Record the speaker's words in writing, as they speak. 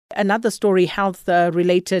another story, health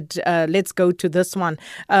related. Let's go to this one.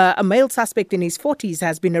 A male suspect in his 40s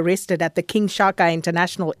has been arrested at the King Shaka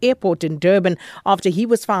International Airport in Durban after he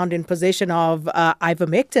was found in possession of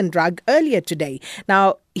ivermectin drug earlier today.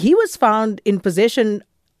 Now, he was found in possession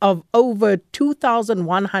of over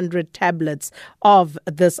 2,100 tablets of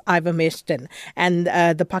this ivermectin. And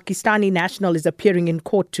the Pakistani national is appearing in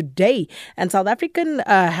court today. And South African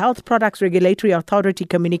Health Products Regulatory Authority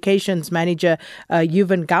Communications Manager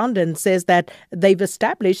Yuvan Gounden says that they've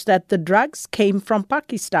established that the drugs came from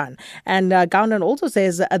Pakistan. And Gounden also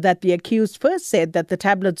says that the accused first said that the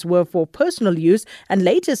tablets were for personal use and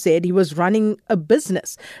later said he was running a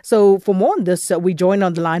business. So for more on this, we join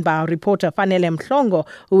on the line by our reporter Fanele Mhlongo,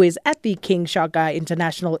 who is at the King Shaka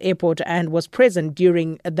International Airport and was present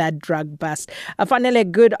during that drug bust. Fanele,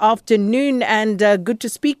 good afternoon and good to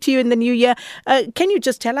speak to you in the new year. Can you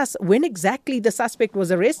just tell us when exactly the suspect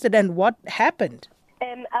was arrested and what happened?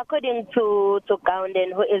 According to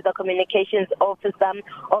Gounden, who is the communications officer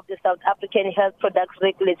of the South African Health Products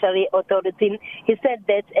Regulatory Authority, he said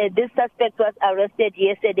that this suspect was arrested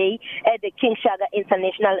yesterday at the King Shaka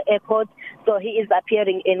International Airport, so he is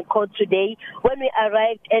appearing in court today. When we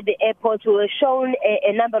arrived at the airport, we were shown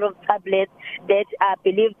a number of tablets that are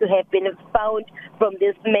believed to have been found from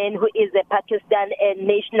this man who is a Pakistan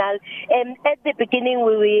national. At the beginning,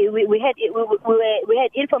 we had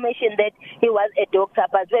information that he was a doctor,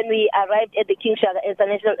 but when we arrived at the King Shaka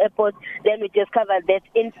International Airport, then we discovered that,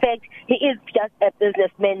 in fact, he is just a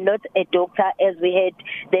businessman, not a doctor, as we had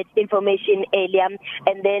that information earlier.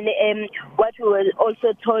 And then what we were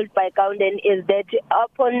also told by Gounden is that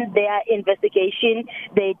upon their investigation,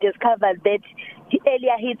 they discovered that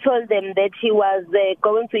earlier he told them that he was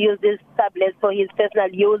going to use these tablets for his personal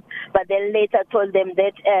use, but then later told them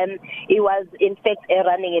that he was, in fact,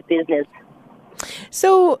 running a business.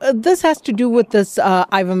 So this has to do with this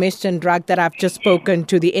ivermectin drug that I've just spoken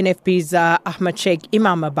to the NFP's Ahmed Sheikh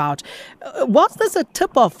Imam about. Was this a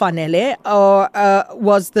tip-off, Fanele, or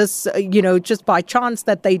was this, just by chance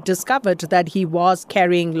that they discovered that he was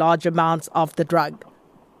carrying large amounts of the drug?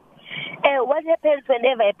 What happens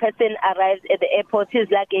whenever a person arrives at the airport, his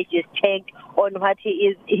luggage is checked on what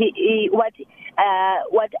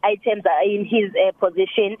what items are in his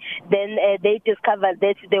possession. Then they discovered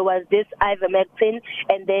that there was this ivermectin,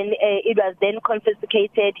 and then it was then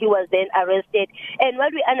confiscated. He was then arrested. And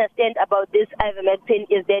what we understand about this ivermectin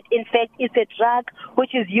is that, in fact, it's a drug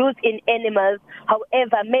which is used in animals.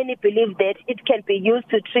 However, many believe that it can be used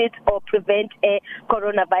to treat or prevent a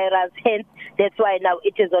coronavirus. Hence, that's why now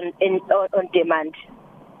it is on demand.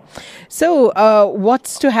 So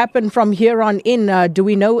what's to happen from here on in? Do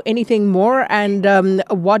we know anything more? And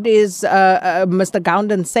what is Mr.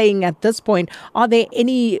 Gounden saying at this point? Are there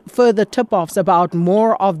any further tip-offs about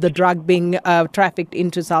more of the drug being trafficked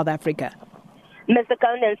into South Africa? Mr.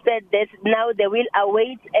 Gounden said that now they will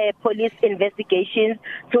await police investigations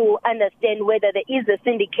to understand whether there is a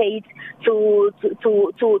syndicate to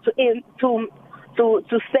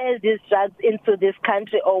sell these drugs into this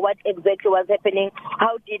country, or what exactly was happening.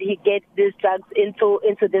 How did he get these drugs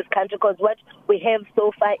into this country? Because what we have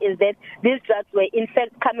so far is that these drugs were in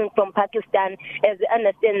fact coming from Pakistan. As we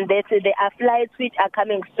understand that there are flights which are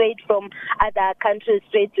coming straight from other countries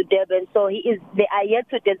straight to Durban. So they are yet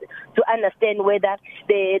to understand whether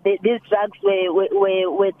these drugs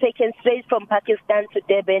were taken straight from Pakistan to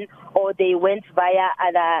Durban, or they went via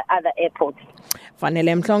other airports.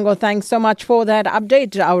 Fanele Mhlongo, thanks so much for that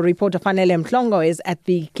update. Our reporter Fanele Mhlongo is at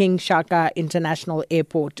the King Shaka International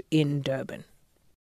Airport in Durban.